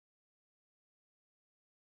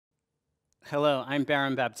Hello, I'm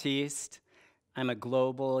Baron Baptiste. I'm a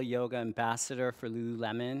global yoga ambassador for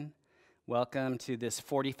Lululemon. Welcome to this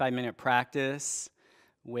 45-minute practice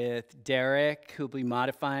with Derek, who'll be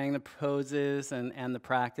modifying the poses and the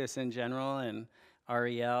practice in general, and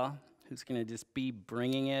Ariel, who's going to just be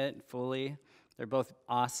bringing it fully. They're both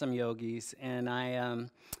awesome yogis, and I'm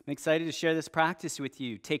excited to share this practice with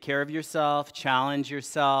you. Take care of yourself, challenge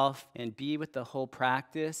yourself, and be with the whole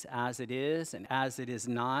practice as it is and as it is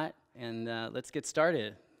not. And let's get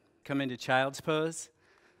started. Come into child's pose,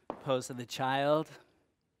 pose of the child.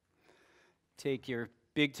 Take your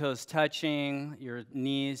big toes touching, your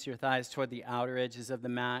knees, your thighs toward the outer edges of the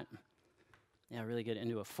mat. Yeah, really get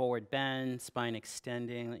into a forward bend, spine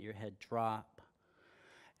extending, let your head drop.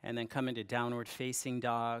 And then come into downward facing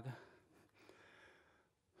dog.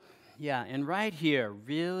 Yeah, and right here,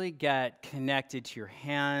 really get connected to your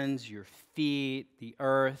hands, your feet, the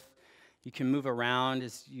earth. You can move around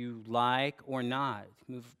as you like or not.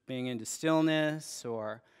 Moving into stillness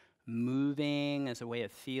or moving as a way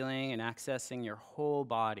of feeling and accessing your whole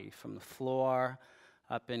body from the floor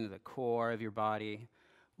up into the core of your body.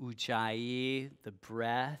 Ujjayi, the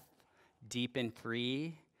breath, deep and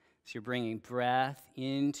free. So you're bringing breath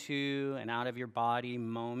into and out of your body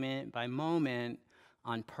moment by moment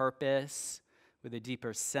on purpose with a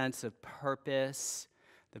deeper sense of purpose.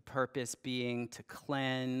 The purpose being to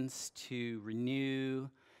cleanse, to renew,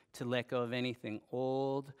 to let go of anything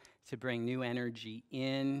old, to bring new energy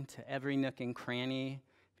in to every nook and cranny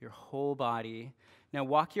of your whole body. Now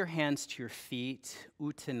walk your hands to your feet,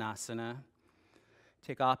 Uttanasana.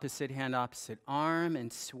 Take opposite hand, opposite arm,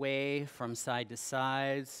 and sway from side to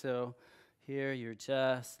side. So here you're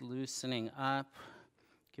just loosening up.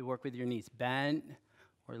 You can work with your knees bent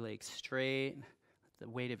or legs straight. Let the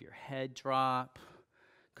weight of your head drop.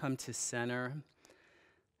 Come to center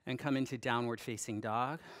and come into downward facing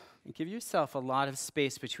dog. And give yourself a lot of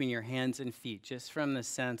space between your hands and feet, just from the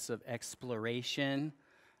sense of exploration.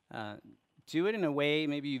 Do it in a way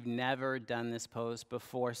maybe you've never done this pose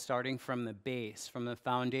before, starting from the base, from the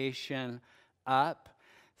foundation up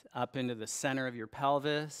into the center of your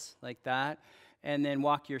pelvis, like that. And then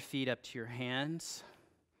walk your feet up to your hands.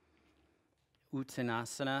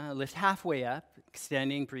 Uttanasana. Lift halfway up,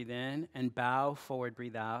 extending, breathe in, and bow forward,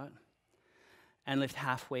 breathe out. And lift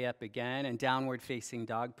halfway up again, and downward facing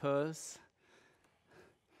dog pose.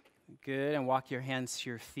 Good, and walk your hands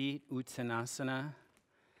to your feet, Uttanasana.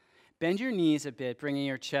 Bend your knees a bit, bringing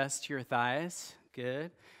your chest to your thighs.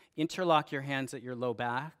 Good. Interlock your hands at your low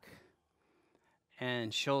back,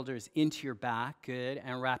 and shoulders into your back. Good,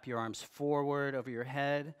 and wrap your arms forward over your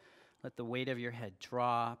head. Let the weight of your head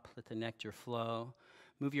drop. Let the nectar flow.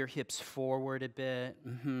 Move your hips forward a bit.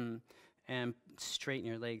 And straighten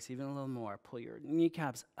your legs even a little more. Pull your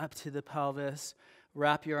kneecaps up to the pelvis.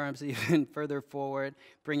 Wrap your arms even further forward.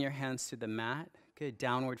 Bring your hands to the mat. Good.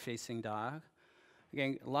 Downward facing dog.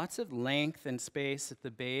 Again, lots of length and space at the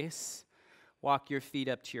base. Walk your feet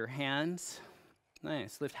up to your hands.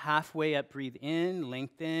 Nice. Lift halfway up. Breathe in.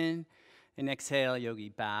 Lengthen. And exhale, yogi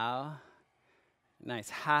bow.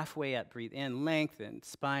 Nice, halfway up, breathe in, lengthen,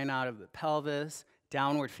 spine out of the pelvis,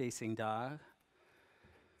 downward facing dog.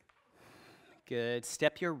 Good,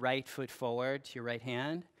 step your right foot forward to your right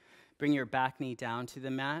hand. Bring your back knee down to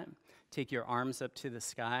the mat. Take your arms up to the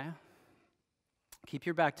sky. Keep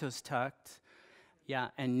your back toes tucked. Yeah,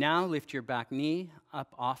 and now lift your back knee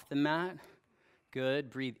up off the mat.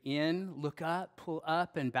 Good, breathe in, look up, pull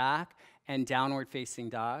up and back, and downward facing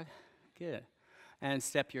dog. Good. And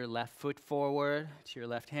step your left foot forward to your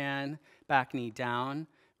left hand, back knee down,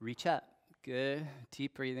 reach up. Good.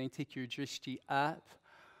 Deep breathing. Take your drishti up.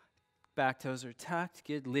 Back toes are tucked.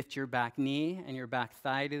 Good. Lift your back knee and your back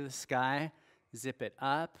thigh to the sky. Zip it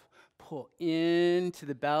up. Pull into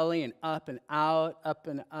the belly and up and out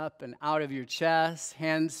and out of your chest.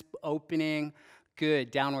 Hands opening.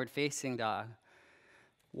 Good. Downward facing dog.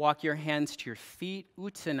 Walk your hands to your feet.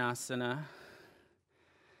 Uttanasana.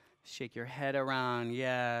 Shake your head around,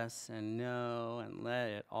 yes and no, and let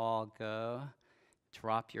it all go.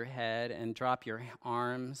 Drop your head and drop your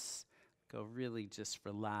arms. Go really just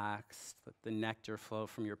relaxed. Let the nectar flow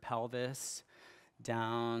from your pelvis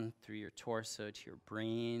down through your torso to your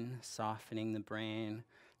brain, softening the brain,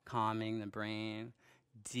 calming the brain.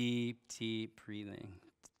 Deep, deep breathing.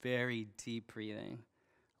 Very deep breathing.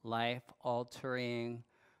 Life-altering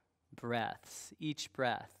breaths. Each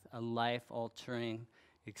breath, a life-altering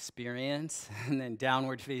experience. And then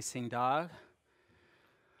downward facing dog.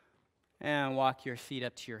 And walk your feet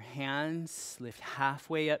up to your hands. Lift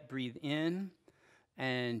halfway up, breathe in.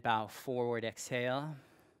 And bow forward, exhale.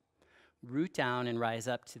 Root down and rise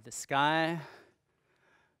up to the sky.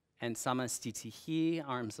 And Samastitihi,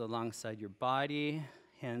 arms alongside your body,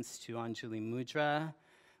 hands to Anjali Mudra.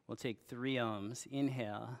 We'll take 3 ohms.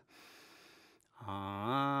 Inhale.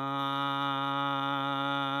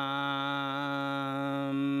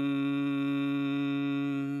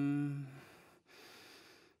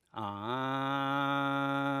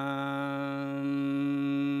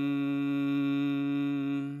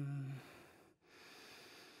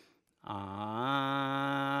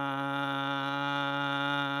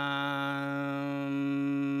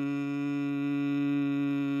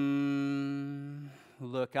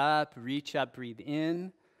 Look up, reach up, breathe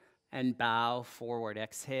in, and bow forward.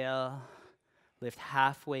 Exhale, lift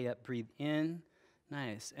halfway up, breathe in.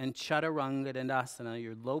 Nice. And Chaturanga Dandasana,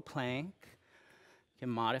 your low plank. You can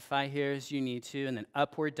modify here as you need to. And then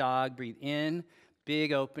upward dog, breathe in.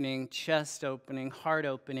 Big opening, chest opening, heart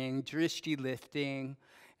opening, drishti lifting.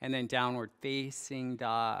 And then downward facing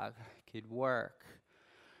dog. Good work.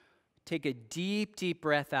 Take a deep, deep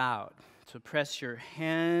breath out. So press your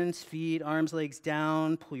hands, feet, arms, legs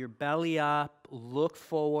down. Pull your belly up. Look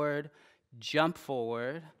forward. Jump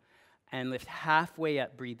forward. And lift halfway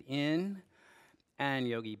up. Breathe in. And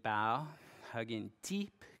yogi bow. Hug in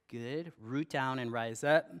deep. Good. Root down and rise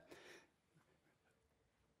up.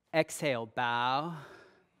 Exhale, bow.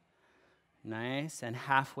 Nice. And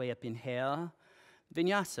halfway up, inhale.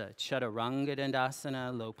 Vinyasa, Chaturanga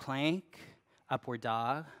Dandasana, low plank, upward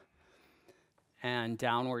dog, and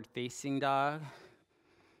downward facing dog.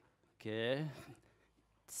 Good.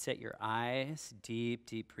 Set your eyes, deep,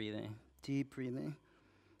 deep breathing. Deep breathing.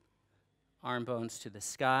 Arm bones to the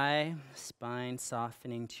sky, spine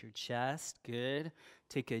softening to your chest. Good.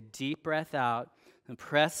 Take a deep breath out and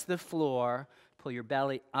press the floor. Pull your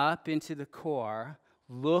belly up into the core.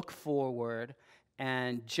 Look forward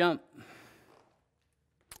and jump.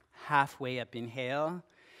 Halfway up, inhale.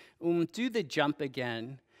 Do the jump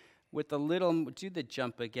again with a little, do the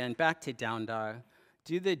jump again. Back to down dog.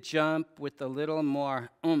 Do the jump with a little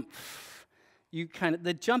more oomph.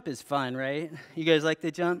 The jump is fun, right? You guys like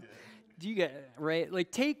the jump? Do you get, right?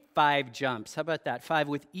 Like take 5 jumps. How about that? 5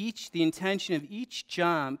 with each, the intention of each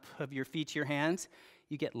jump of your feet to your hands,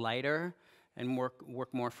 you get lighter and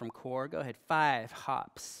work more from core. Go ahead, 5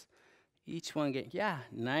 hops. Each one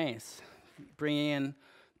nice. Bringing in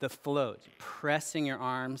the float, pressing your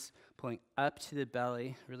arms, pulling up to the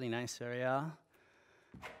belly. Really nice, Ariel.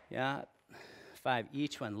 Yeah, 5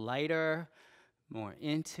 each one, lighter, more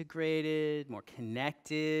integrated, more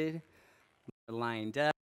connected, more lined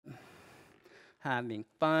up. Having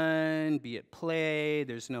fun, be it play.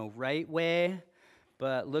 There's no right way,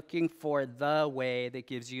 but looking for the way that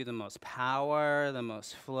gives you the most power, the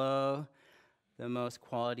most flow, the most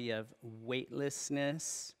quality of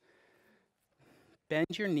weightlessness.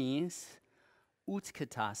 Bend your knees,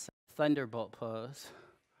 Utkatasana, thunderbolt pose.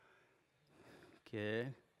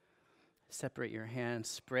 Good. Separate your hands,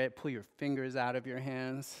 spread, pull your fingers out of your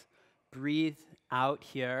hands. Breathe out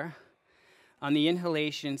here. On the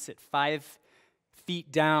inhalation, sit 5 feet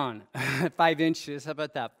down, 5 inches. How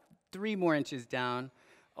about that? 3 more inches down.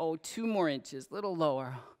 Oh, 2 more inches, little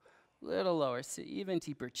lower. Sit even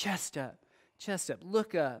deeper, chest up,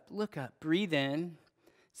 look up. Breathe in.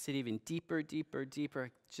 Sit even deeper, deeper, deeper,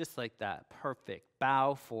 just like that. Perfect.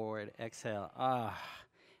 Bow forward, exhale.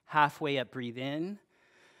 Halfway up, breathe in.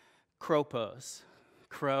 Crow pose.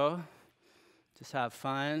 Crow. Just have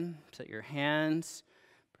fun. Set your hands.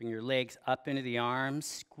 Bring your legs up into the arms.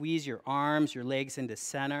 Squeeze your arms, your legs into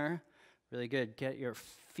center. Really good. Get your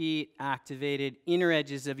feet activated. Inner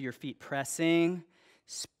edges of your feet pressing.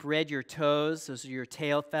 Spread your toes. Those are your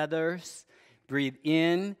tail feathers. Breathe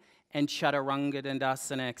in. And Chaturanga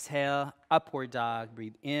Dandasana, exhale. Upward dog,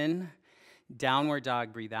 breathe in. Downward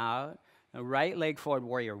dog, breathe out. Now, right leg forward,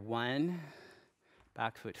 warrior 1.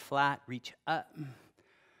 Back foot flat, reach up.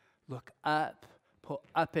 Look up, pull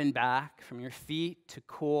up and back from your feet to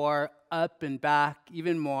core, up and back,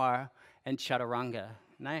 even more. And Chaturanga,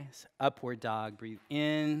 nice. Upward dog, breathe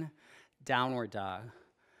in. Downward dog.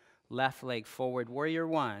 Left leg forward, warrior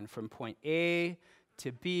 1. From point A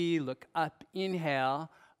to B, look up, inhale.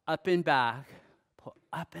 Up and back, pull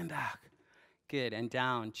up and back. Good, and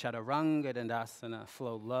down, Chaturanga Dandasana,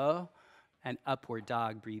 flow low, and upward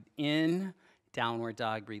dog, breathe in, downward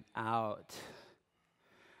dog, breathe out.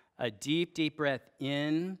 A deep, deep breath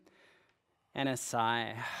in, and a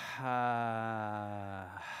sigh.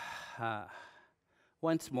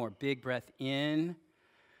 Once more, big breath in,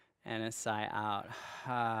 and a sigh out.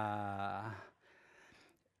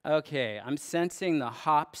 Okay, I'm sensing the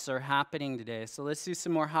hops are happening today, so let's do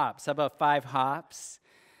some more hops. How about 5 hops?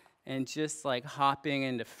 And just like hopping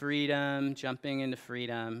into freedom, jumping into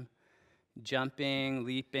freedom. jumping,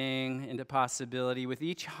 leaping into possibility. With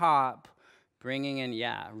each hop, bringing in,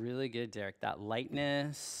 yeah, really good, Derek, that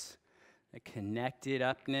lightness, the connected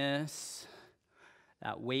upness,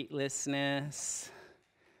 that weightlessness,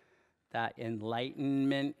 that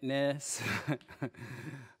enlightenmentness.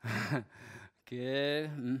 Good.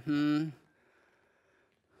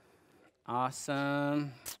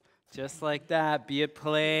 Awesome. Just like that, be at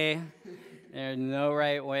play. There's no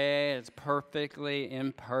right way. It's perfectly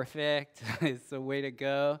imperfect. It's the way to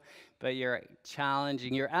go. But you're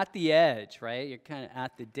challenging. You're at the edge, right? You're kind of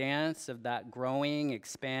at the dance of that growing,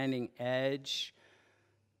 expanding edge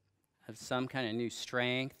of some kind of new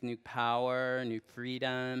strength, new power, new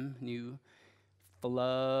freedom, new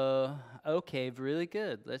flow. Okay, really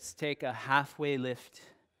good. Let's take a halfway lift.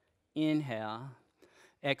 Inhale.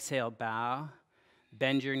 Exhale, bow.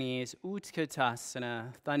 Bend your knees.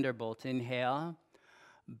 Utkatasana, thunderbolt. Inhale.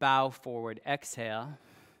 Bow forward. Exhale.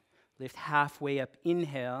 Lift halfway up.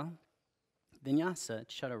 Inhale. Vinyasa,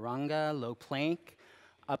 chaturanga, low plank.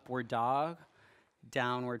 Upward dog.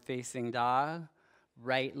 Downward facing dog.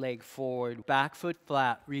 Right leg forward. Back foot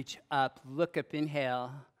flat. Reach up. Look up.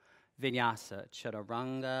 Inhale. Vinyasa,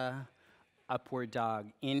 chaturanga. Upward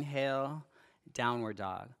dog. Inhale. Downward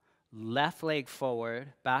dog. Left leg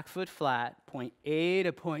forward, back foot flat, point A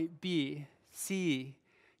to point B, C,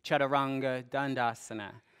 chaturanga,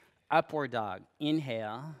 dandasana. Upward dog,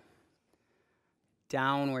 inhale.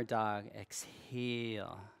 Downward dog,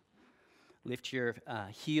 exhale. Lift your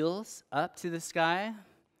heels up to the sky.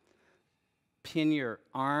 Pin your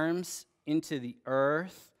arms into the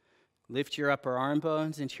earth. Lift your upper arm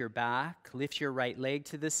bones into your back. Lift your right leg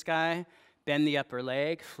to the sky. Bend the upper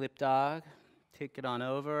leg, flip dog. Take it on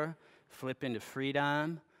over, flip into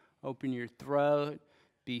freedom, open your throat,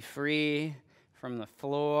 be free from the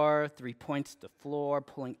floor, 3 points to the floor,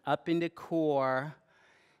 pulling up into core,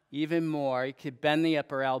 even more. You could bend the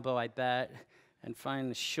upper elbow, I bet, and find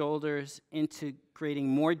the shoulders integrating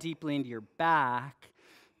more deeply into your back,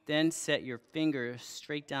 then set your fingers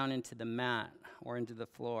straight down into the mat or into the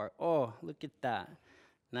floor. Oh, look at that.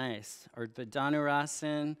 Nice. Urdhva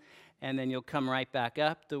Dhanurasana. And then you'll come right back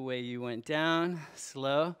up the way you went down,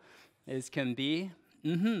 slow as can be.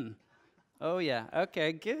 Oh, yeah.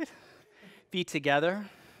 Okay, good. Feet together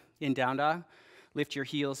in down dog. Lift your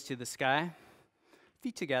heels to the sky.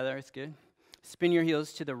 Feet together, it's good. Spin your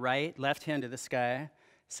heels to the right, left hand to the sky.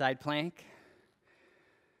 Side plank.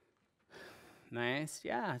 Nice.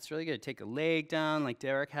 Yeah, it's really good. Take a leg down like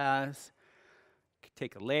Derek has.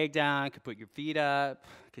 Take a leg down, could put your feet up,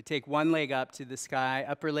 could take one leg up to the sky,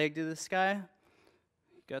 upper leg to the sky.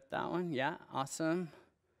 Got that one? Yeah, awesome.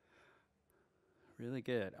 Really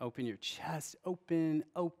good. Open your chest, open,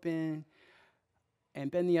 and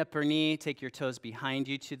bend the upper knee. Take your toes behind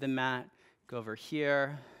you to the mat. Go over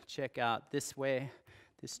here, check out this way,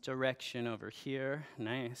 this direction over here.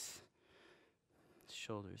 Nice.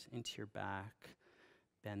 Shoulders into your back.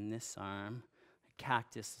 Bend this arm.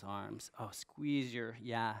 Cactus arms. Oh, squeeze your,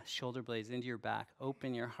 shoulder blades into your back.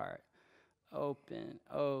 Open your heart. Open.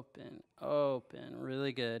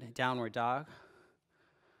 Really good. Downward dog.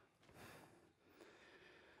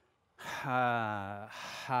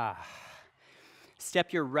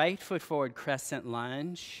 Step your right foot forward, crescent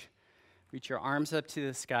lunge. Reach your arms up to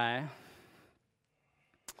the sky.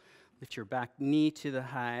 Lift your back knee to the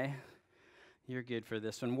high. You're good for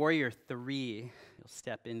this one. Warrior 3. You'll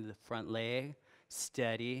step into the front leg.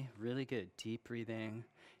 Steady, really good, deep breathing.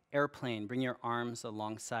 Airplane, bring your arms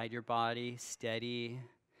alongside your body, steady.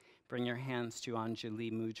 Bring your hands to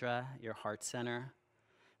Anjali Mudra, your heart center.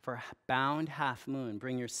 For bound half moon,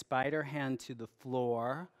 bring your spider hand to the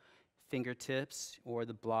floor, fingertips or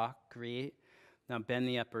the block, great. Now bend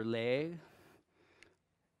the upper leg,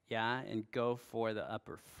 and go for the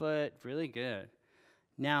upper foot, really good.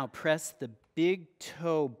 Now press the big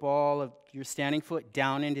toe ball of your standing foot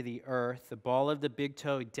down into the earth, the ball of the big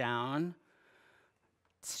toe down.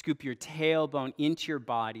 Scoop your tailbone into your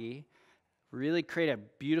body. Really create a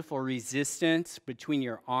beautiful resistance between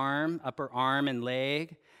your arm, upper arm and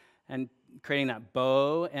leg, and creating that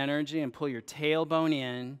bow energy, and pull your tailbone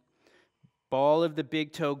in. Ball of the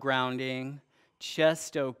big toe grounding,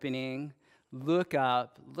 chest opening. Look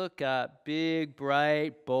up, big,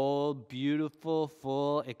 bright, bold, beautiful,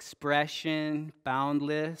 full expression,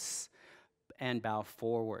 boundless, and bow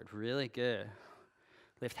forward. Really good.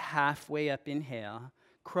 Lift halfway up, inhale.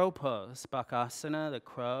 Crow pose, Bakasana, the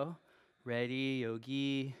crow. Ready,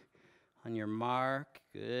 yogi, on your mark,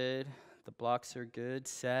 good. The blocks are good,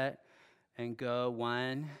 set, and go.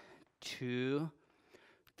 1, 2,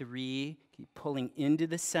 3. Keep pulling into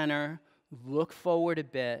the center. Look forward a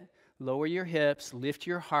bit. Lower your hips, lift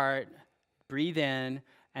your heart, Breathe in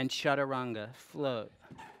and chaturanga, float.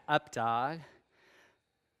 Up dog.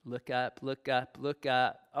 Look up, look up, look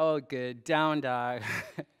up. Oh, good. Down dog.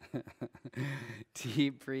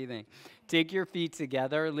 Deep breathing. Take your feet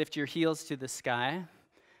together, lift your heels to the sky,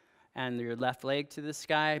 and your left leg to the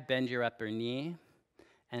sky. Bend your upper knee,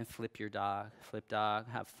 and flip your dog. Flip dog.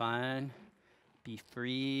 Have fun. Be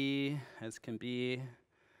free as can be.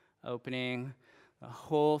 Opening the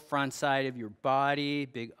whole front side of your body.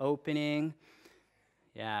 Big opening.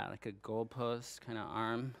 Yeah, like a goalpost kind of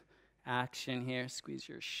arm action here. Squeeze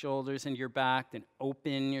your shoulders into your back, then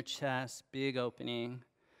open your chest. Big opening.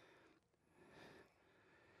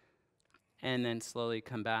 And then slowly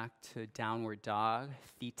come back to downward dog,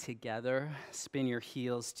 feet together. Spin your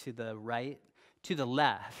heels to the right, to the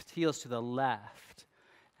left, heels to the left.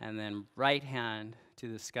 And then right hand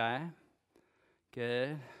to the sky.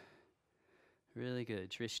 Good. Really good.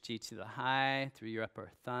 Drishti to the high, through your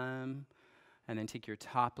upper thumb. And then take your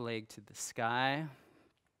top leg to the sky.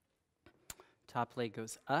 Top leg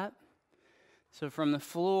goes up. So from the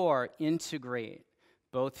floor, integrate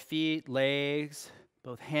both feet, legs,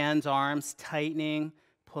 both hands, arms, tightening,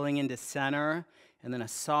 pulling into center, and then a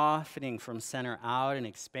softening from center out and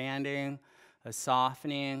expanding, a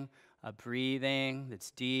softening, a breathing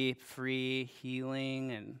that's deep, free,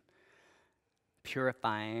 healing, and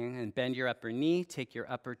purifying. And bend your upper knee, take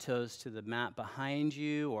your upper toes to the mat behind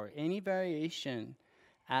you, or any variation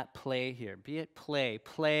at play here. Be it play.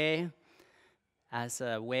 Play as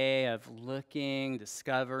a way of looking,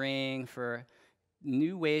 discovering for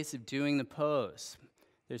new ways of doing the pose.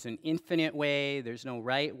 There's an infinite way, there's no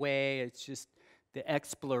right way. It's just the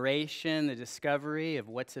exploration, the discovery of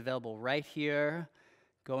what's available right here,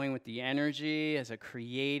 going with the energy as a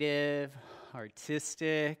creative,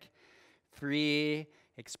 artistic, free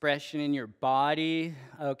expression in your body.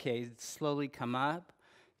 Okay, slowly come up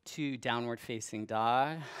to downward facing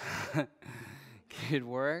dog. Good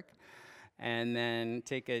work. And then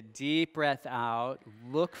take a deep breath out,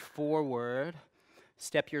 look forward.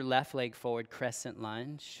 Step your left leg forward, crescent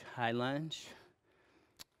lunge, high lunge.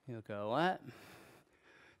 You'll go up.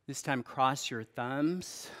 This time cross your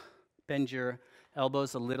thumbs. Bend your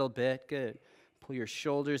elbows a little bit. Good. Pull your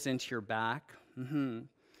shoulders into your back.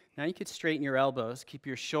 Now you could straighten your elbows. Keep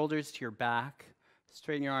your shoulders to your back.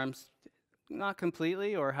 Straighten your arms, not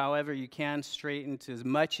completely, or however you can. Straighten to as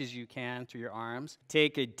much as you can through your arms.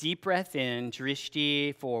 Take a deep breath in,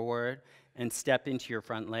 drishti forward, and step into your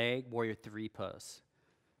front leg, warrior three pose.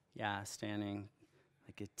 Yeah, standing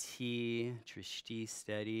like a T, drishti,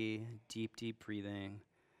 steady, deep, deep breathing.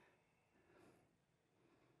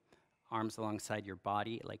 Arms alongside your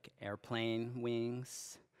body like airplane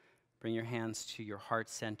wings. Bring your hands to your heart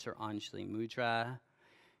center, Anjali Mudra.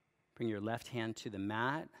 Bring your left hand to the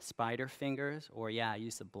mat, spider fingers, or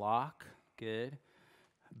use the block. Good.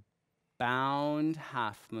 Bound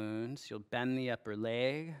half moons. You'll bend the upper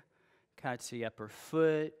leg, catch the upper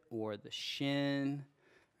foot or the shin.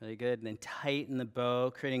 Really good. And then tighten the bow,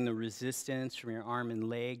 creating the resistance from your arm and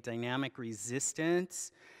leg. Dynamic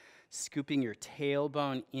resistance. Scooping your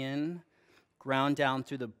tailbone in. Ground down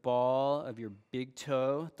through the ball of your big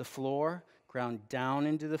toe, the floor. Ground down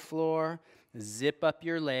into the floor. Zip up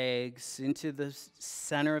your legs into the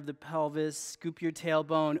center of the pelvis. Scoop your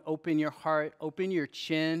tailbone. Open your heart. Open your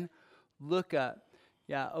chin. Look up.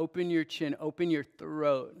 Yeah, open your chin. Open your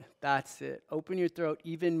throat. That's it. Open your throat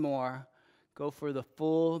even more. Go for the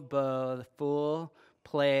full bow, the full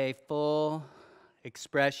play, full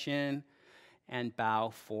expression, and bow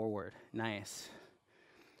forward. Nice.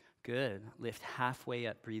 Good. Lift halfway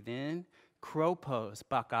up. Breathe in. Crow pose.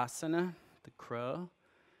 Bakasana, the crow.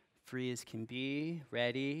 Free as can be.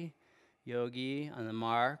 Ready. Yogi on the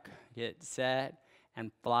mark. Get set.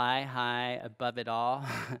 And fly high above it all.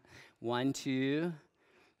 1, 2,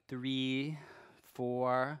 3,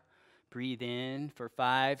 4. Breathe in for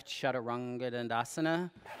 5. Chaturanga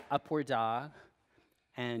Dandasana. Upward dog.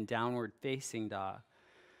 And downward facing dog.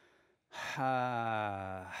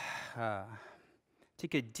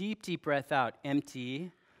 Take a deep, deep breath out.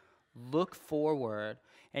 Empty. Look forward.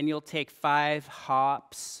 And you'll take 5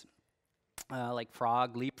 hops, like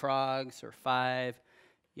frog, leapfrogs, or 5,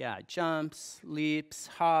 jumps, leaps,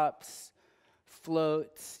 hops,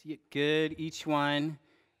 floats. Good. Each one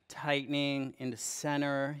tightening into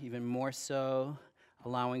center, even more so,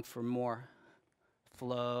 allowing for more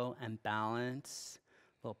flow and balance.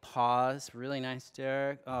 Little pause. Really nice,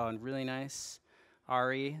 Derek. Oh, and really nice,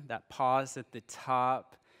 Ari. That pause at the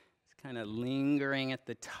top. It's kind of lingering at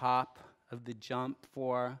the top of the jump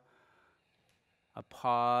for a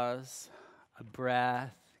pause, a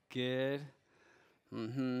breath. Good.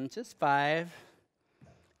 Just 5.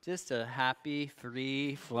 Just a happy,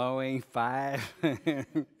 free, flowing 5.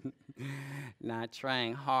 Not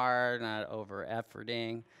trying hard, not over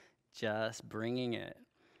efforting, just bringing it.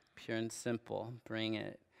 Pure and simple, bring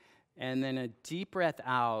it. And then a deep breath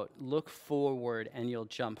out, look forward, and you'll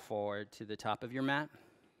jump forward to the top of your mat.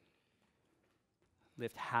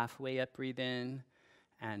 Lift halfway up, breathe in,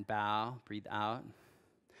 and bow, breathe out.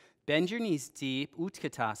 Bend your knees deep,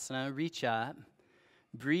 Utkatasana, reach up.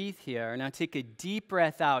 Breathe here. Now take a deep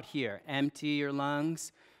breath out here. Empty your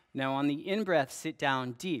lungs. Now on the in-breath, sit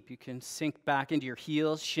down deep. You can sink back into your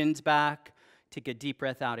heels, shins back. Take a deep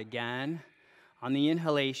breath out again. On the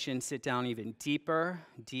inhalation, sit down even deeper,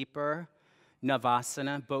 deeper.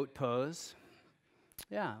 Navasana, boat pose.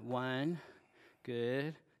 Yeah, 1,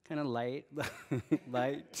 good. Kind of light,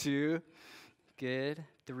 light. 2, good.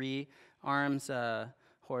 3, arms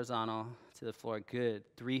horizontal to the floor, good.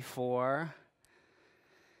 3, 4.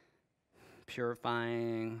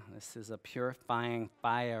 Purifying. This is a purifying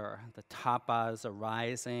fire. The tapas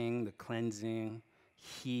arising, the cleansing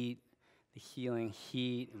heat, the healing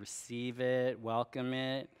heat. Receive it, welcome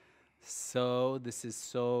it. So this is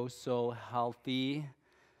so healthy.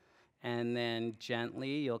 And then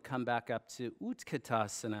gently, you'll come back up to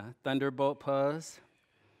Utkatasana, thunderbolt pose.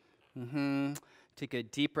 Take a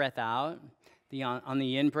deep breath out. On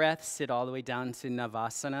the in-breath, sit all the way down to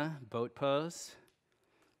Navasana, boat pose.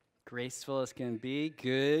 Graceful as can be.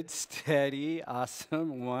 Good, steady,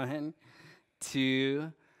 awesome. 1,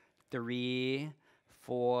 2, 3,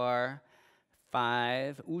 4,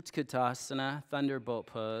 5. Utkatasana, thunderbolt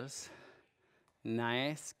pose.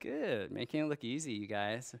 Nice, good. Making it look easy, you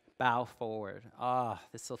guys. Bow forward.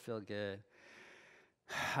 This will feel good.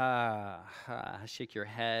 Shake your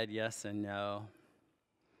head, yes and no.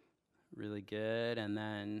 Really good. And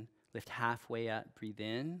then lift halfway up, breathe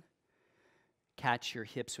in. Catch your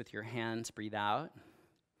hips with your hands, breathe out.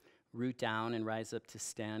 Root down and rise up to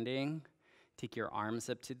standing. Take your arms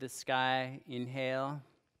up to the sky, inhale.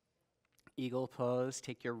 Eagle pose,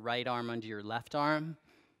 take your right arm under your left arm.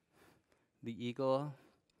 The eagle.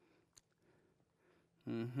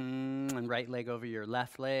 And right leg over your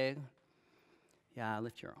left leg. Yeah,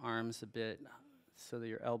 lift your arms a bit so that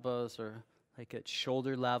your elbows are like at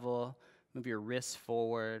shoulder level. Move your wrists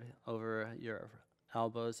forward over your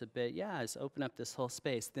elbows a bit. Yeah, just open up this whole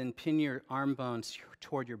space. Then pin your arm bones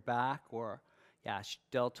toward your back, or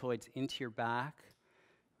deltoids into your back.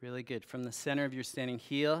 Really good. From the center of your standing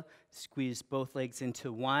heel, squeeze both legs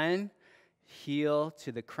into one. Heel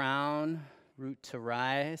to the crown, root to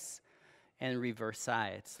rise, and reverse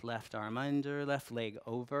sides. Left arm under, left leg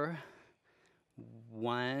over.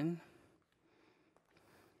 1.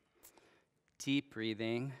 Deep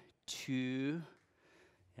breathing. 2.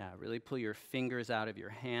 Yeah, really pull your fingers out of your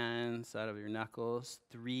hands, out of your knuckles.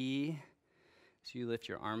 3. So you lift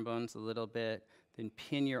your arm bones a little bit. Then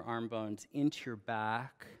pin your arm bones into your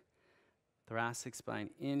back. Thoracic spine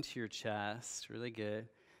into your chest. Really good.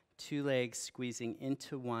 2 legs squeezing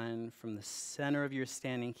into one from the center of your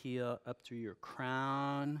standing heel up through your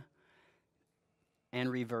crown. And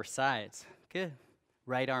reverse sides. Good.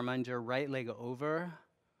 Right arm under, right leg over.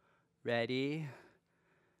 Ready.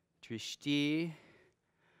 Drishti.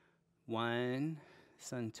 1.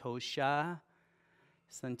 Santosha.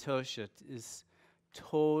 Santosha is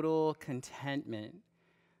total contentment.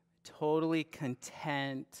 Totally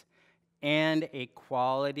content and a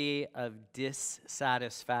quality of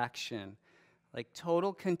dissatisfaction. Like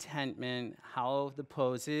total contentment, how the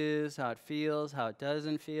pose is, how it feels, how it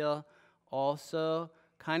doesn't feel. Also,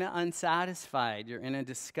 kind of unsatisfied. You're in a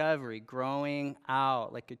discovery, growing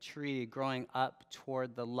out like a tree, growing up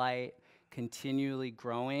toward the light, continually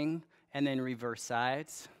growing, and then reverse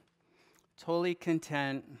sides. Totally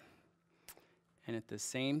content, and at the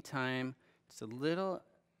same time, it's a little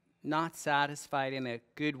not satisfied in a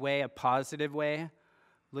good way, a positive way,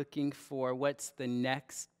 looking for what's the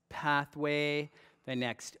next pathway, the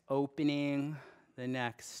next opening, the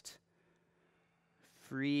next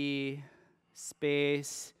free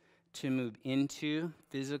space to move into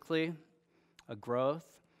physically, a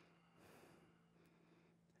growth.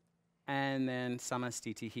 And then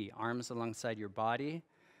samastitihi, arms alongside your body.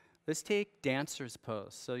 Let's take dancer's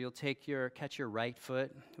pose. So you'll catch your right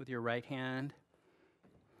foot with your right hand.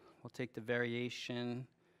 We'll take the variation,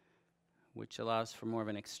 which allows for more of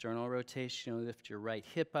an external rotation. You'll lift your right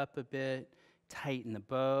hip up a bit, tighten the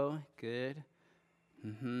bow, good.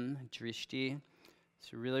 Drishti.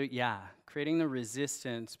 So really, creating the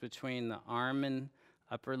resistance between the arm and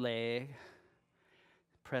upper leg.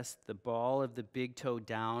 Press the ball of the big toe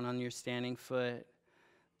down on your standing foot.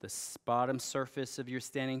 The bottom surface of your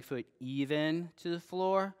standing foot even to the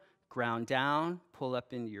floor. Ground down, pull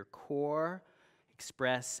up into your core,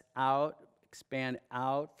 express out, expand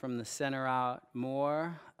out from the center out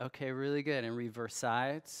more. Okay, really good. And reverse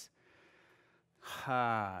sides.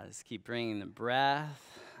 Just keep bringing the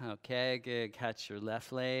breath. Okay, good. Catch your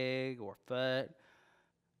left leg or foot.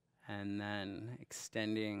 And then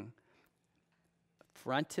extending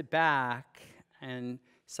front to back and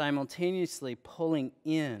simultaneously pulling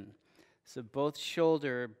in. So both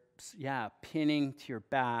shoulders, pinning to your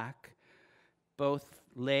back. Both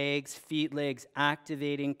legs, feet, legs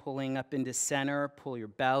activating, pulling up into center. Pull your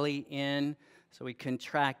belly in. So we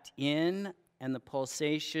contract in and the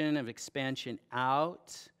pulsation of expansion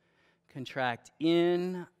out. Contract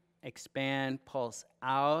in, expand, pulse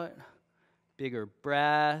out. Bigger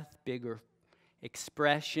breath, bigger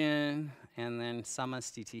expression, and then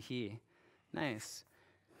samastitihi. Nice.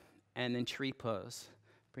 And then tree pose.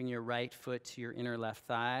 Bring your right foot to your inner left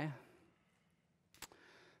thigh.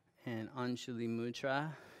 And Anjali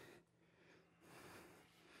Mudra.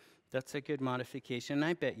 That's a good modification.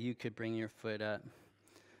 I bet you could bring your foot up.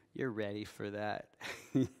 You're ready for that.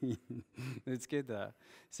 That's good though.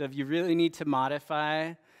 So if you really need to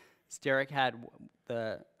modify, Derek had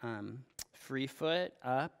the free foot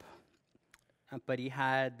up, but he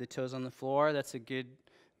had the toes on the floor. That's a good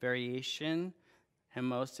variation. And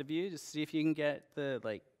most of you, just see if you can get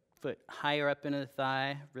the foot higher up into the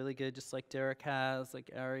thigh. Really good, just like Derek has, like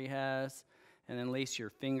Ari has. And then lace your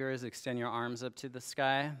fingers, extend your arms up to the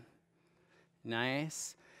sky.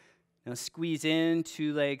 Nice. Now squeeze in,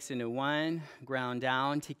 2 legs into one. Ground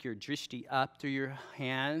down, take your drishti up through your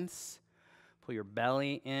hands. Pull your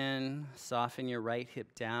belly in, soften your right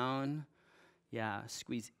hip down. Yeah,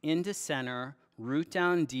 squeeze into center, root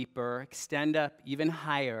down deeper, extend up even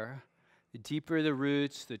higher. The deeper the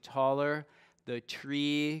roots, the taller the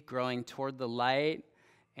tree growing toward the light.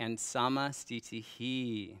 And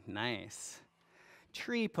samastitihi. Nice.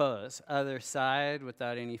 Tree pose, other side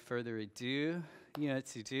without any further ado. You know what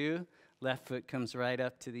to do. Left foot comes right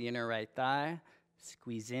up to the inner right thigh.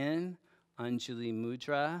 Squeeze in. Anjali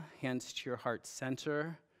Mudra, hands to your heart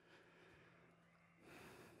center.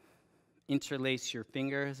 Interlace your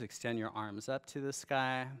fingers, extend your arms up to the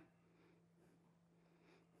sky.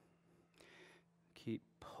 Keep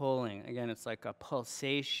pulling. Again, it's like a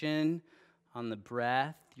pulsation on the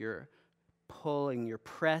breath. You're pulling, you're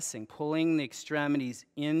pressing, pulling the extremities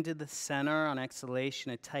into the center. On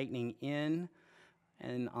exhalation, a tightening in.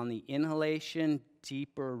 And on the inhalation,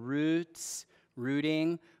 deeper roots,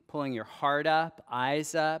 rooting, pulling your heart up,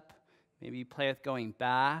 eyes up. Maybe you play with going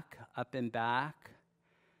back, up and back.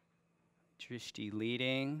 Drishti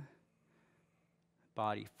leading,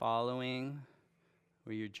 body following.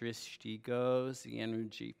 Where your drishti goes, the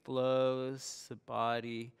energy flows, the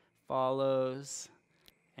body follows.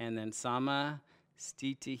 And then sama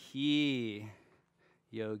stitihi,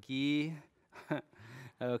 yogi.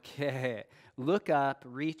 Okay, look up,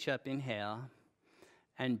 reach up, inhale,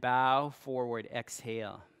 and bow forward,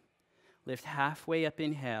 exhale. Lift halfway up,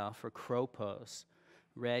 inhale for crow pose.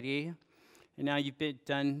 Ready? And now you've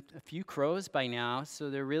done a few crows by now,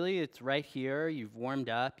 so it's right here. You've warmed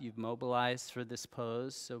up, you've mobilized for this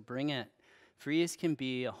pose, so bring it. Free as can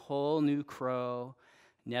be, a whole new crow,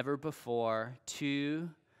 never before. 2,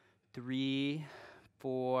 3,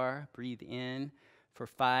 4, breathe in. For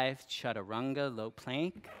 5, chaturanga, low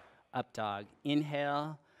plank, up dog,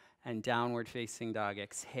 inhale, and downward facing dog,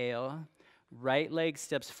 exhale. Right leg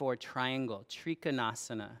steps forward, triangle,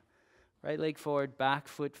 trikonasana. Right leg forward, back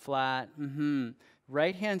foot flat.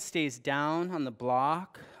 Right hand stays down on the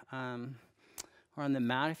block or on the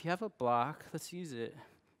mat. If you have a block, let's use it.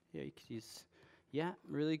 Yeah, you could use,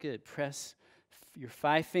 really good. Press your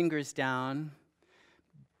 5 fingers down.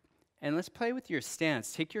 And let's play with your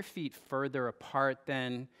stance. Take your feet further apart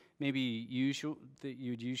than maybe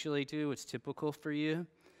you'd usually do. What's typical for you.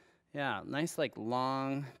 Yeah, nice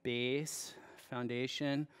long base,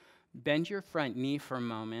 foundation. Bend your front knee for a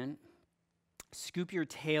moment. Scoop your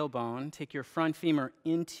tailbone. Take your front femur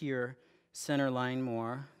into your center line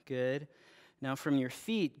more. Good. Now from your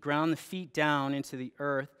feet, ground the feet down into the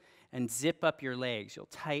earth and zip up your legs. You'll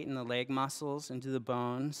tighten the leg muscles into the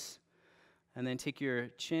bones. And then take your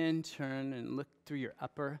chin, turn and look through your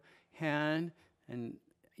upper hand. And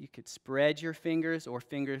you could spread your fingers, or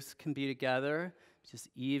fingers can be together. Just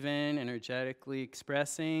even, energetically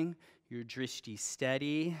expressing. Your drishti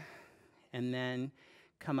steady. And then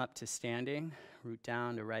come up to standing. Root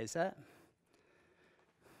down to rise up.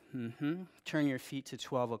 Turn your feet to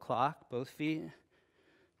 12 o'clock, both feet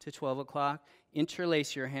to 12 o'clock.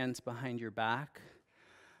 Interlace your hands behind your back.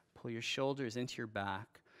 Pull your shoulders into your back.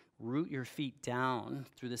 root your feet down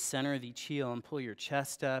through the center of each heel and pull your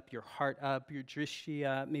chest up, your heart up, your drishti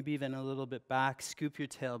up, maybe even a little bit back. Scoop your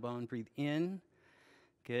tailbone, breathe in.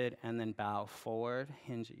 Good, and then bow forward,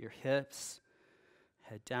 hinge at your hips.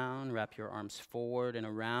 Head down, wrap your arms forward and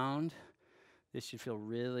around. This should feel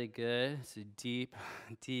really good. It's a deep,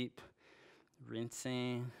 deep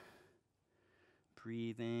rinsing,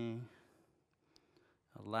 breathing,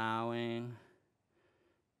 allowing.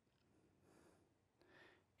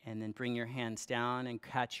 And then bring your hands down and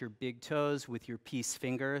catch your big toes with your peace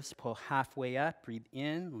fingers. Pull halfway up, breathe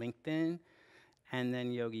in, lengthen, and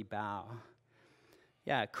then yogi bow.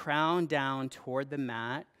 Yeah, crown down toward the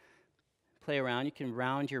mat. Play around. You can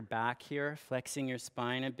round your back here, flexing your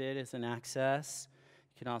spine a bit as an access.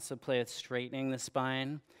 You can also play with straightening the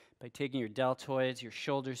spine by taking your deltoids, your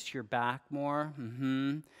shoulders to your back more,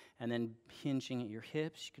 and then hinging at your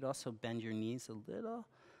hips. You could also bend your knees a little.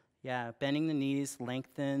 Yeah, bending the knees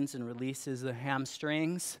lengthens and releases the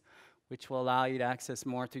hamstrings, which will allow you to access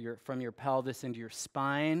more from your pelvis into your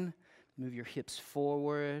spine. Move your hips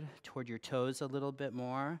forward toward your toes a little bit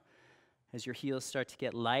more. As your heels start to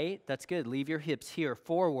get light, that's good. Leave your hips here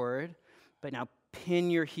forward, but now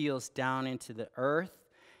pin your heels down into the earth,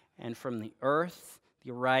 and from the earth,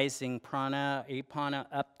 the rising prana, apana,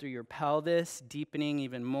 up through your pelvis, deepening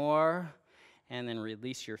even more, and then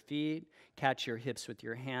release your feet. Catch your hips with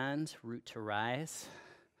your hands, root to rise.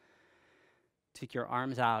 Take your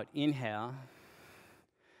arms out, inhale.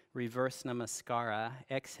 Reverse namaskara,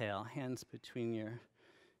 exhale, hands between your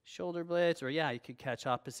shoulder blades, or you could catch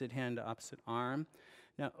opposite hand to opposite arm.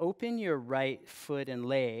 Now open your right foot and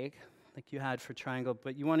leg like you had for triangle,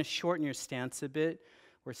 but you want to shorten your stance a bit.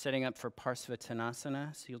 We're setting up for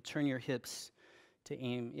Parsvatanasana, so you'll turn your hips to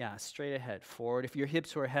aim, straight ahead, forward. If your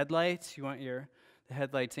hips were headlights, you want the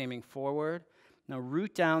headlights aiming forward. Now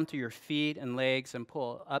root down through your feet and legs and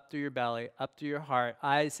pull up through your belly, up through your heart,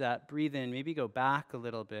 eyes up, breathe in, maybe go back a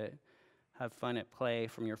little bit. Have fun at play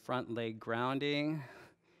from your front leg grounding.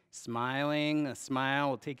 Smiling, a smile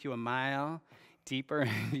will take you a mile deeper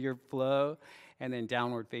into your flow, and then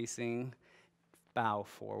downward facing, bow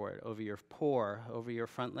forward over your over your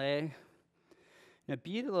front leg. Now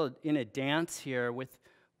be a little in a dance here with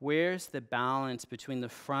where's the balance between the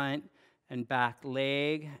front and back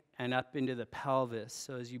leg and up into the pelvis.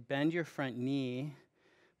 So as you bend your front knee,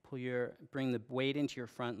 bring the weight into your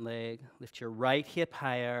front leg, lift your right hip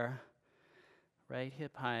higher,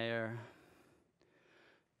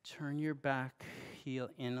 turn your back heel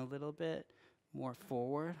in a little bit, more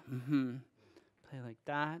forward. Play like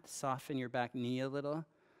that. Soften your back knee a little.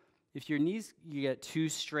 If your knees, you get too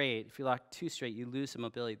straight, if you lock too straight, you lose some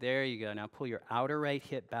mobility. There you go. Now pull your outer right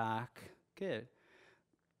hip back. Good.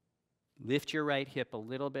 Lift your right hip a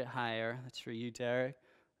little bit higher. That's for you, Derek.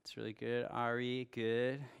 That's really good. Ari,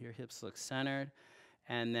 good. Your hips look centered.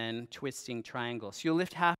 And then twisting triangle. So you'll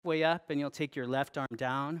lift halfway up and you'll take your left arm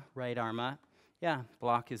down, right arm up. Yeah,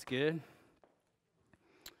 block is good.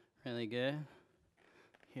 Really good.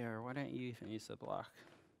 Here, why don't you even use the block?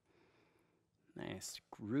 Nice.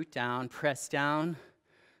 Root down, press down,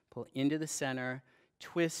 pull into the center,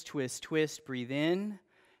 twist, twist, twist, breathe in,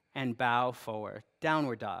 and bow forward.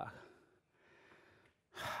 Downward dog.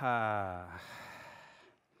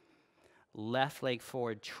 Left leg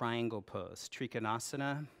forward, triangle pose,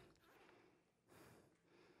 Trikonasana.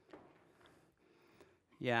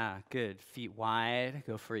 Yeah, good. Feet wide,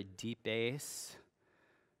 go for a deep base.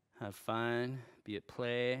 Have fun, be at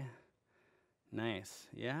play. Nice,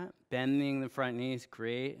 yeah. Bending the front knees,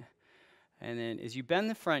 great. And then as you bend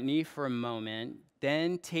the front knee for a moment,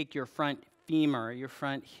 then take your front femur, your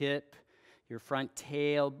front hip, your front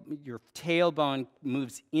tail, your tailbone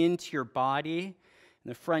moves into your body.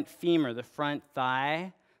 And the front femur, the front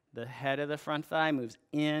thigh, the head of the front thigh moves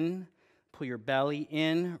in. Pull your belly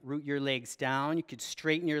in, root your legs down. You could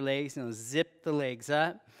straighten your legs and zip the legs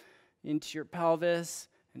up into your pelvis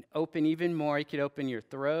and open even more. You could open your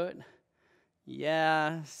throat.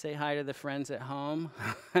 Yeah, say hi to the friends at home.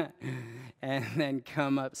 And then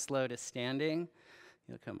come up slow to standing.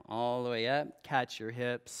 You'll come all the way up. Catch your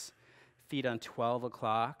hips. Feet on 12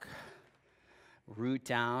 o'clock. Root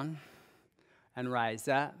down and rise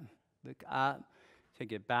up. Look up.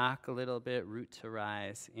 Take it back a little bit. Root to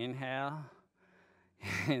rise. Inhale.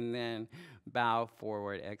 And then bow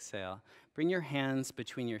forward. Exhale. Bring your hands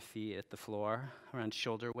between your feet at the floor, around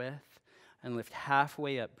shoulder width, and lift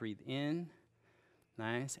halfway up. Breathe in.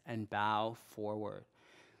 Nice. And bow forward.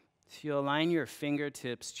 So you align your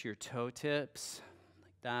fingertips to your toe tips,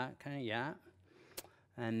 like that, kind of, yeah.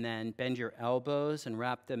 And then bend your elbows and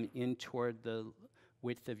wrap them in toward the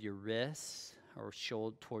width of your wrists, or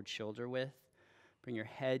toward shoulder width. Bring your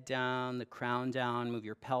head down, the crown down, move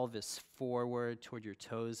your pelvis forward toward your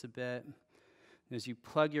toes a bit. As you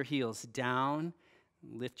plug your heels down,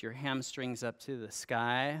 lift your hamstrings up to the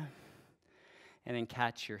sky, and then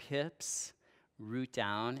catch your hips, root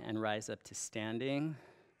down, and rise up to standing.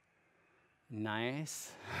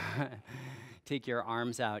 Nice. Take your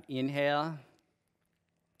arms out. Inhale.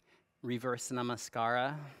 Reverse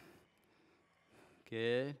namaskara.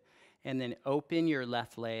 Good. And then open your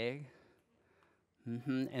left leg.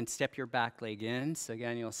 And step your back leg in. So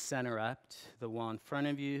again, you'll center up to the wall in front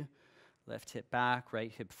of you. Left hip back,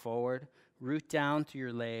 right hip forward. Root down through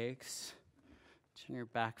your legs. Turn your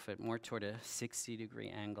back foot more toward a 60-degree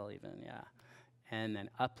angle even, yeah. And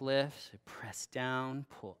then uplift, press down,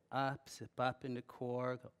 pull up, zip up into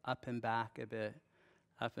core, go up and back a bit,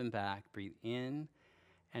 up and back. Breathe in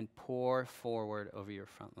and pour forward over your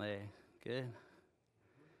front leg. Good.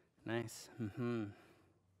 Nice.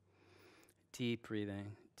 Deep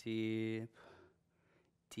breathing, deep,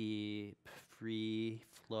 free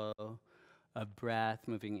flow of breath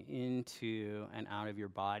moving into and out of your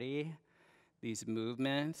body. These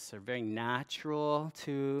movements are very natural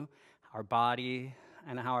to our body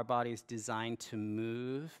and how our body is designed to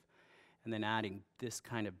move. And then adding this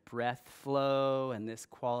kind of breath flow and this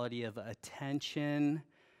quality of attention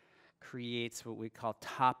creates what we call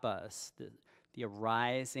tapas, the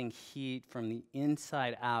arising heat from the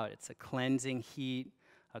inside out. It's a cleansing heat,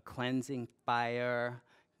 a cleansing fire.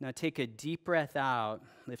 Now take a deep breath out,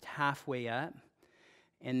 lift halfway up,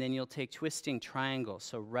 and then you'll take twisting triangle.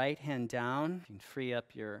 So right hand down, you can free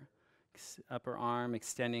up your upper arm,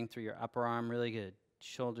 extending through your upper arm, really good.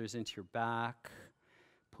 Shoulders into your back.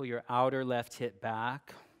 Pull your outer left hip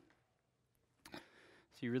back.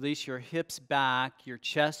 So you release your hips back, your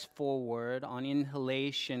chest forward. On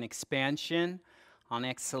inhalation, expansion. On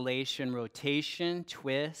exhalation, rotation,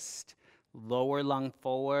 twist. Lower lung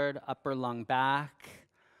forward, upper lung back.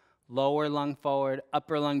 Lower lung forward,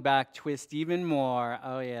 upper lung back, twist even more.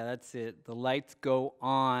 Oh yeah, that's it. The lights go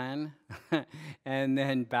on. And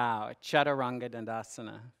then bow. Chaturanga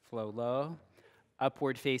Dandasana. Flow low.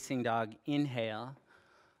 Upward facing dog, inhale.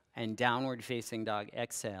 And downward facing dog,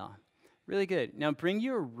 exhale. Really good. Now bring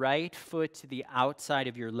your right foot to the outside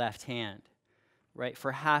of your left hand. Right,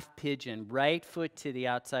 for half pigeon. Right foot to the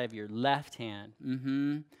outside of your left hand.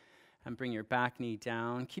 And bring your back knee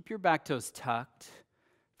down. Keep your back toes tucked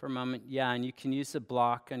for a moment. Yeah, and you can use a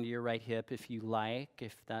block under your right hip if you like,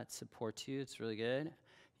 if that supports you. It's really good.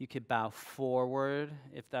 You could bow forward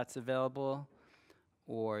if that's available,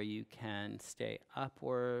 or you can stay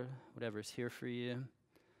upward, whatever's here for you.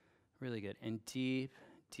 Really good. And deep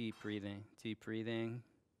breathing, deep breathing.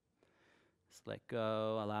 Just let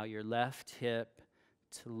go. Allow your left hip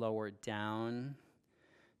to lower down.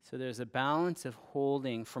 So there's a balance of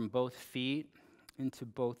holding from both feet into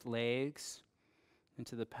both legs,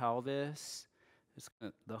 into the pelvis.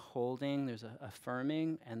 There's the holding, there's a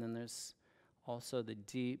affirming, and then there's also the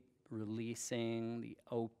deep releasing, the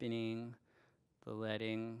opening, the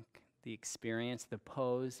letting, the experience, the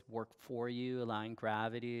pose work for you, allowing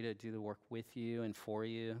gravity to do the work with you and for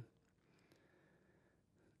you.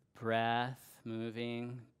 Breath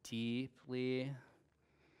moving deeply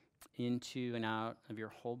into and out of your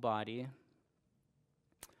whole body.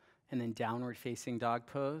 And then downward facing dog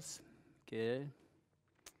pose. Good.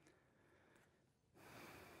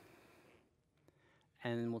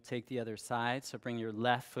 And we'll take the other side. So bring your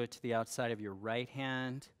left foot to the outside of your right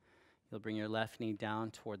hand. You'll bring your left knee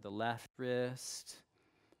down toward the left wrist.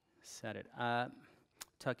 Set it up.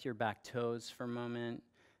 Tuck your back toes for a moment.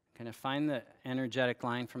 Kind of find the energetic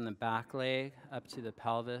line from the back leg up to the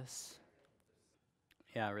pelvis.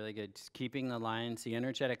 Yeah, really good. Just keeping the lines, the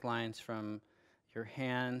energetic lines from your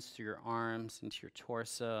hands to your arms into your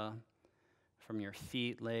torso, from your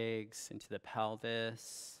feet, legs, into the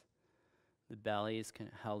pelvis. The belly is kind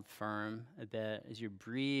of held firm a bit. As you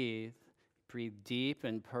breathe, breathe deep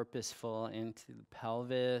and purposeful into the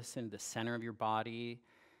pelvis, into the center of your body.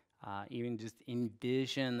 Even just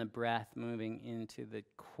envision the breath moving into the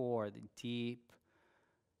core, the deep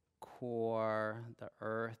core, the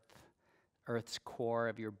earth's core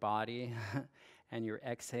of your body. And you're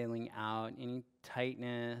exhaling out any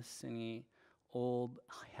tightness, any old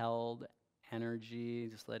held energy,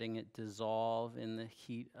 just letting it dissolve in the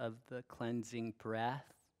heat of the cleansing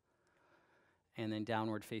breath. And then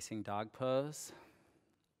downward facing dog pose.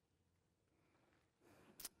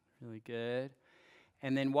 Really good.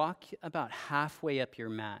 And then walk about halfway up your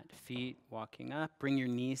mat. Feet walking up. Bring your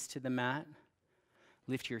knees to the mat.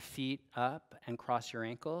 Lift your feet up and cross your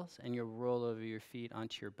ankles. And you'll roll over your feet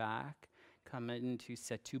onto your back. Come into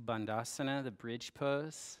Setu Bandhasana, the bridge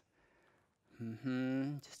pose.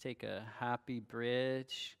 Just take a happy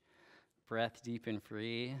bridge. Breath deep and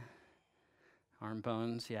free. Arm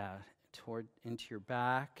bones, toward into your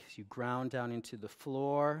back. You ground down into the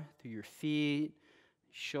floor through your feet,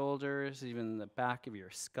 shoulders, even the back of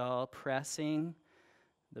your skull, pressing.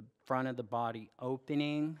 The front of the body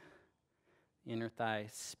opening. Inner thigh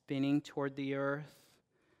spinning toward the earth.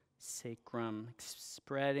 Sacrum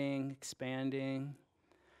spreading, expanding.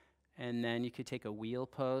 And then you could take a wheel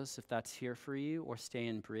pose if that's here for you, or stay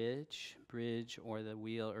in bridge or the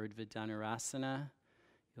wheel Urdhva Dhanurasana.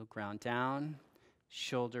 You'll ground down,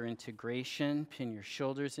 shoulder integration, pin your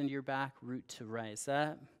shoulders into your back, root to rise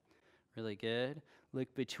up. Really good.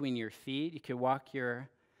 Look between your feet. You could walk your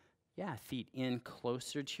feet in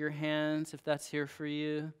closer to your hands if that's here for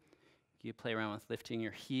you. You play around with lifting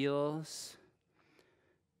your heels.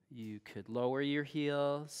 You could lower your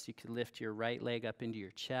heels. You could lift your right leg up into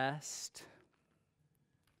your chest.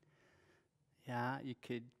 You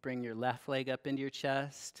could bring your left leg up into your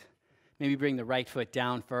chest. Maybe bring the right foot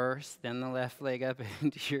down first, then the left leg up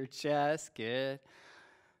into your chest. Good.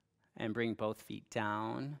 And bring both feet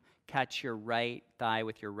down. Catch your right thigh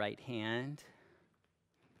with your right hand.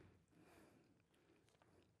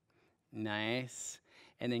 Nice.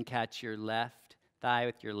 And then catch your left thigh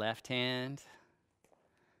with your left hand.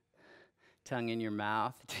 Tongue in your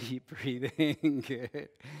mouth, deep breathing. Good.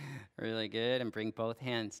 Really good. And bring both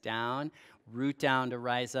hands down. Root down to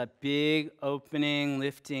rise up. Big opening,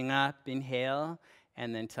 lifting up. Inhale.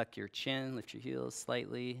 And then tuck your chin, lift your heels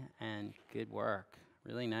slightly. And good work.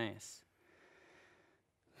 Really nice.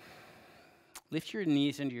 Lift your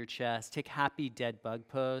knees into your chest. Take happy dead bug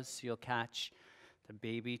pose. So you'll catch the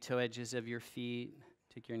baby toe edges of your feet.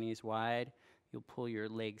 Take your knees wide. You'll pull your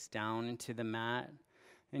legs down into the mat.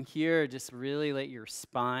 And here, just really let your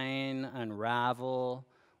spine unravel.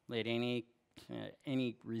 Let any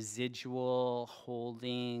residual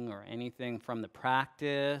holding or anything from the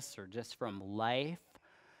practice or just from life.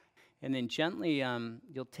 And then gently,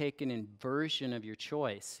 you'll take an inversion of your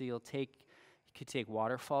choice. So you could take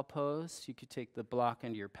waterfall pose. You could take the block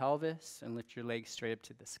under your pelvis and lift your legs straight up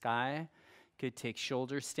to the sky. You could take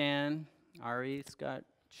shoulder stand. Ari's got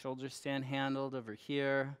shoulder stand handled over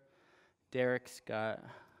here. Derek's got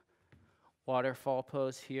waterfall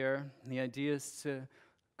pose here. The idea is to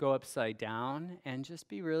go upside down and just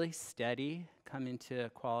be really steady. Come into a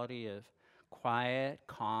quality of quiet,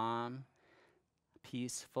 calm,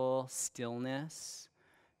 peaceful stillness.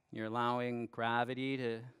 You're allowing gravity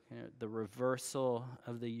to, the reversal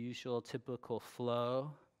of the usual typical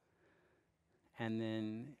flow. And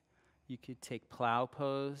then you could take plow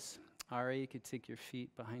pose. Ari, you could take your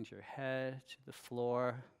feet behind your head to the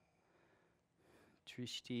floor.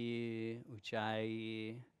 Trishti,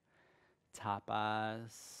 Ujjayi,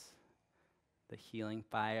 Tapas, the healing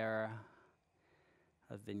fire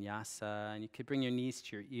of Vinyasa. And you could bring your knees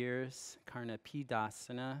to your ears, Karna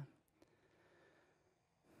Pidasana.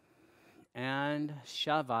 And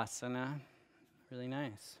Shavasana, really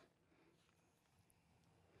nice.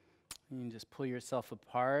 You can just pull yourself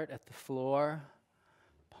apart at the floor,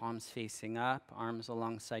 palms facing up, arms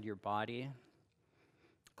alongside your body.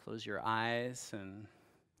 Close your eyes and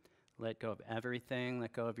let go of everything.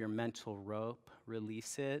 Let go of your mental rope.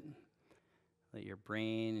 Release it. Let your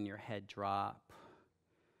brain and your head drop.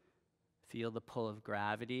 Feel the pull of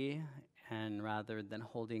gravity, and rather than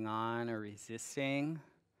holding on or resisting,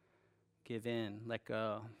 give in, let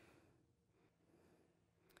go.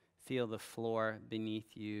 Feel the floor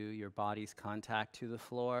beneath you, your body's contact to the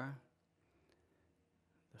floor,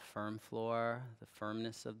 the firm floor, the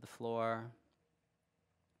firmness of the floor,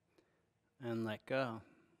 and let go.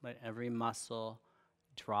 Let every muscle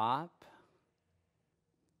drop.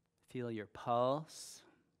 Feel your pulse,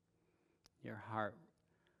 your heart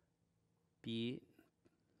beat.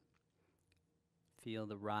 Feel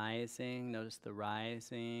the rising, notice the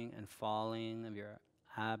rising and falling of your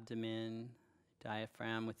abdomen,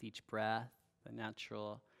 diaphragm with each breath, the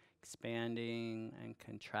natural expanding and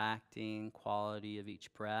contracting quality of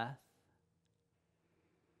each breath.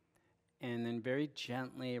 And then very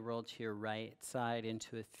gently roll to your right side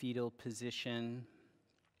into a fetal position,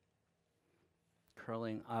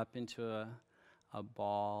 curling up into a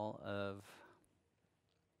ball of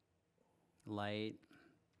lightness.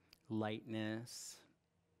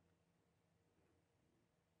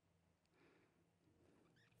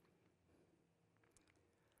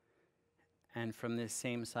 And from this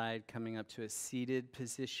same side, coming up to a seated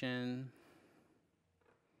position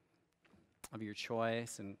of your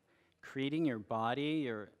choice and creating your body,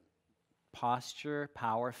 your posture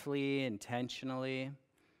powerfully, intentionally.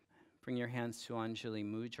 Bring your hands to Anjali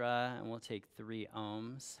Mudra, and we'll take 3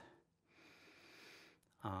 Oms.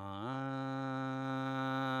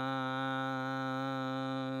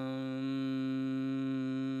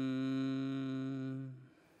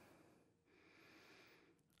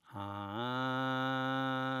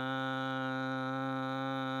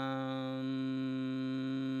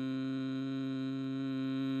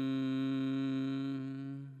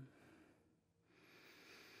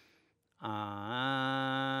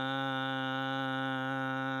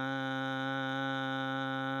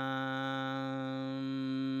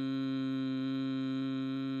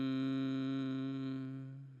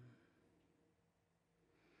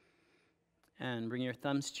 And bring your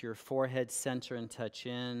thumbs to your forehead center and touch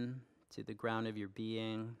in to the ground of your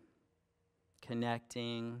being,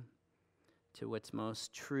 connecting to what's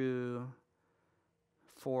most true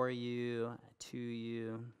for you, to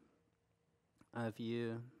you, of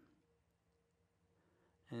you.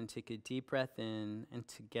 And take a deep breath in, and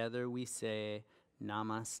together we say,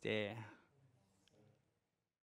 Namaste.